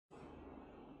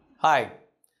Hi,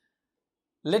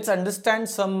 let's understand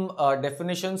some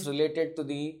definitions related to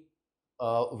the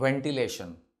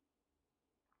ventilation.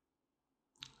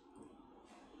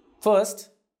 First,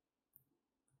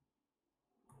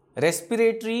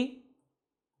 respiratory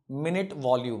minute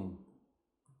volume,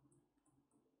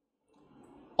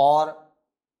 or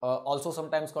also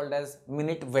sometimes called as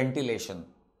minute ventilation.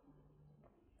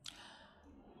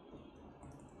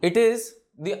 It is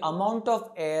the amount of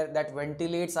air that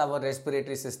ventilates our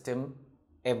respiratory system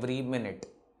every minute,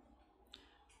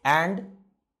 and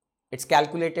it's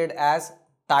calculated as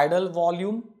tidal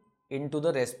volume into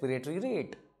the respiratory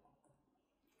rate.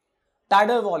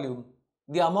 Tidal volume,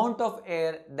 the amount of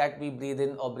air that we breathe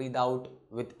in or breathe out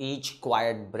with each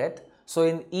quiet breath. So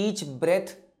in each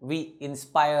breath we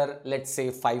inspire, let's say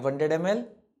 500 ml,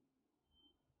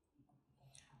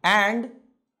 and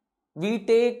we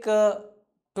take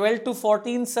 12 to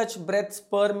 14 such breaths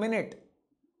per minute.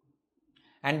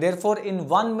 And therefore in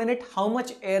 1 minute how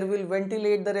much air will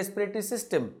ventilate the respiratory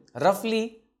system?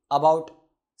 Roughly about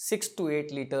 6 to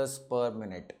 8 liters per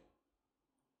minute.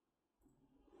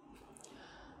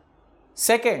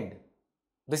 Second,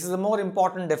 this is a more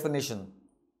important definition.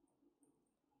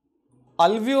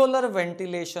 Alveolar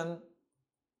ventilation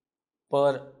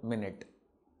per minute.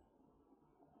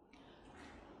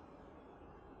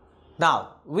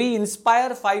 Now, we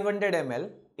inspire 500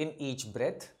 ml in each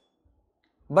breath,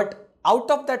 but out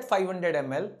of that 500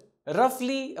 ml,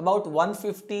 roughly about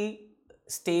 150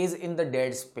 stays in the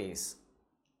dead space.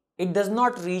 It does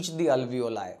not reach the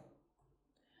alveoli,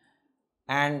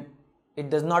 and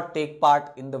it does not take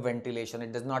part in the ventilation,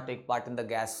 it does not take part in the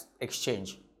gas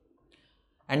exchange.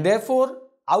 And therefore,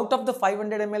 out of the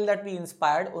 500 ml that we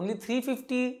inspired, only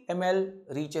 350 ml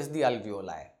reaches the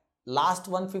alveoli. Last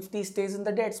 150 stays in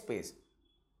the dead space.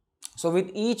 So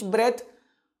with each breath,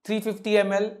 350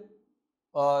 ml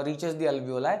reaches the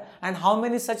alveoli. And how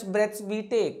many such breaths we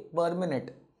take per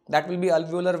minute? That will be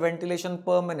alveolar ventilation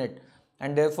per minute.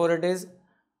 And therefore, it is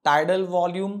tidal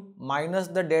volume minus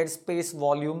the dead space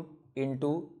volume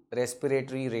into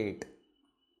respiratory rate.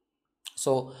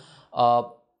 So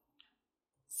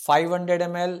 500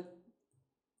 ml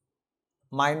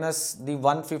minus the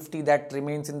 150 that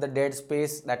remains in the dead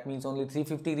space, that means only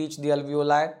 350 reach the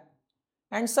alveoli,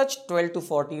 and such 12 to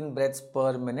 14 breaths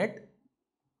per minute,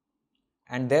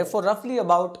 and therefore roughly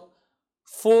about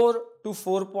 4 to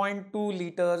 4.2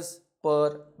 liters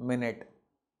per minute.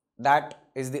 That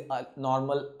is the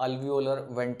normal alveolar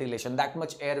ventilation. That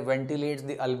much air ventilates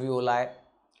the alveoli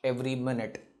every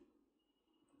minute.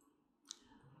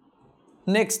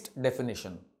 Next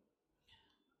definition.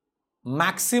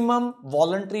 Maximum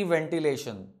voluntary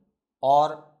ventilation,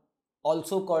 or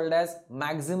also called as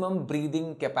maximum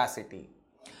breathing capacity.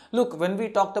 Look, when we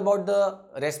talked about the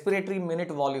respiratory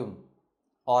minute volume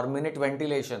or minute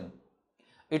ventilation,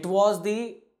 it was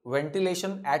the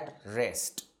ventilation at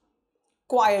rest,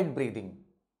 quiet breathing.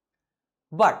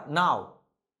 But now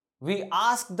we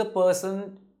ask the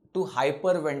person to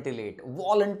hyperventilate,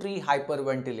 voluntary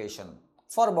hyperventilation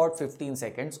for about 15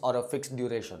 seconds or a fixed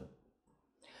duration,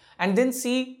 and then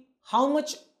see how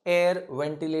much air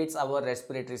ventilates our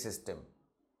respiratory system.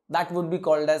 That would be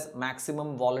called as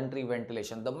maximum voluntary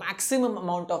ventilation, the maximum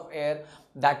amount of air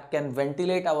that can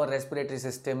ventilate our respiratory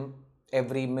system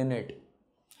every minute.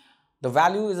 The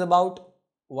value is about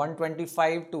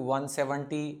 125 to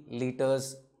 170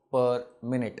 liters per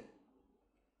minute.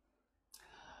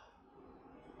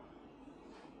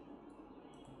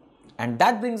 And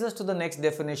that brings us to the next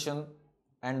definition,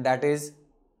 and that is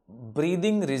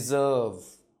breathing reserve.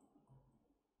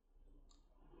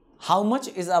 How much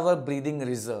is our breathing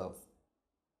reserve?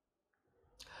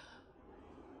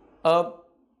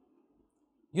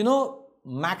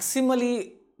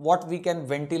 Maximally what we can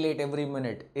ventilate every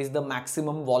minute is the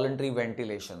maximum voluntary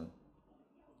ventilation.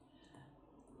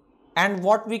 And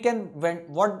what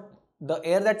the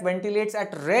air that ventilates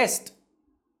at rest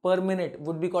per minute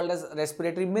would be called as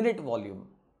respiratory minute volume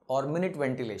or minute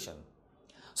ventilation.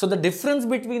 So the difference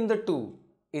between the two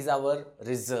is our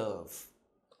reserve.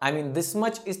 I mean, this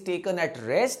much is taken at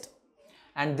rest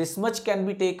and this much can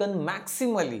be taken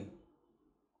maximally.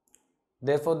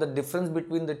 Therefore, the difference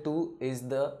between the two is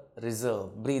the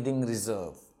reserve, breathing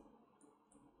reserve.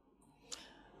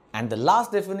 And the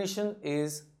last definition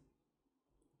is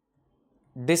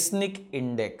dyspneic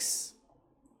index.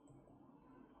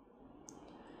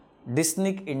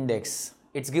 Dyspneic index,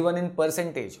 it's given in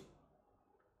percentage.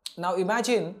 Now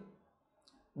imagine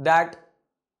that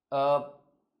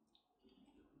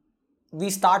we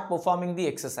start performing the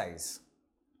exercise.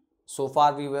 So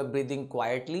far we were breathing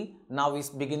quietly, now we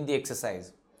begin the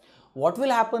exercise. What will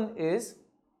happen is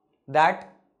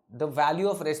that the value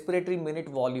of respiratory minute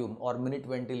volume or minute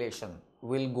ventilation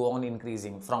will go on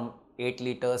increasing from 8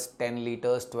 liters, 10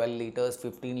 liters, 12 liters,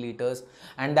 15 liters,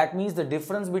 and that means the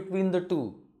difference between the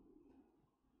two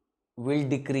will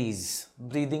decrease.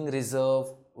 Breathing reserve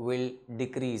will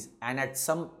decrease, and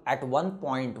at one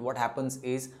point what happens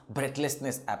is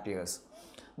breathlessness appears.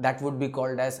 That would be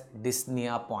called as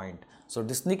dyspnea point. So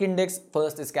dyspneic index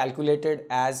first is calculated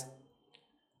as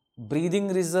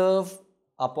breathing reserve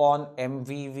upon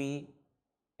MVV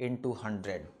into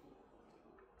 100.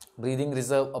 Breathing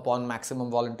reserve upon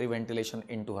maximum voluntary ventilation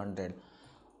into 100,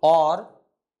 or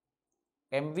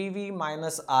MVV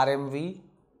minus RMV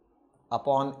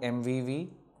upon MVV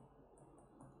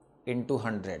into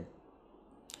 100.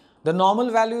 The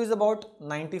normal value is about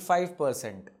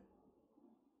 95%.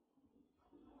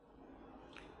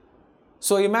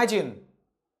 So imagine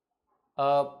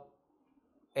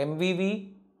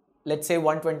MVV, let's say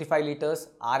 125 liters,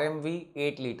 RMV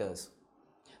 8 liters.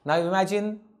 Now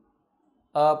imagine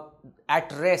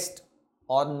at rest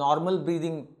or normal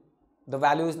breathing, the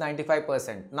value is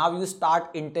 95%. Now you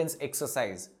start intense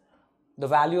exercise. The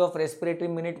value of respiratory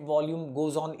minute volume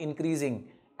goes on increasing,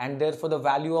 and therefore the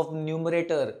value of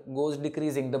numerator goes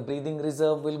decreasing. The breathing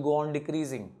reserve will go on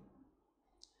decreasing.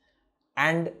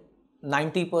 And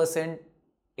 90%,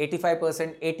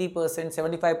 85%, 80%,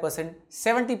 75%,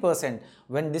 70%.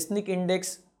 When dyspneic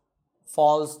index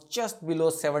falls just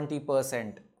below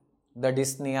 70%, the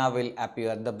dyspnea will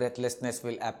appear, the breathlessness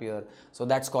will appear. So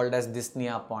that's called as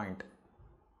dyspnea point.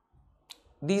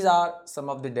 These are some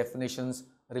of the definitions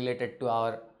related to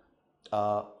our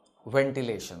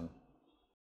ventilation.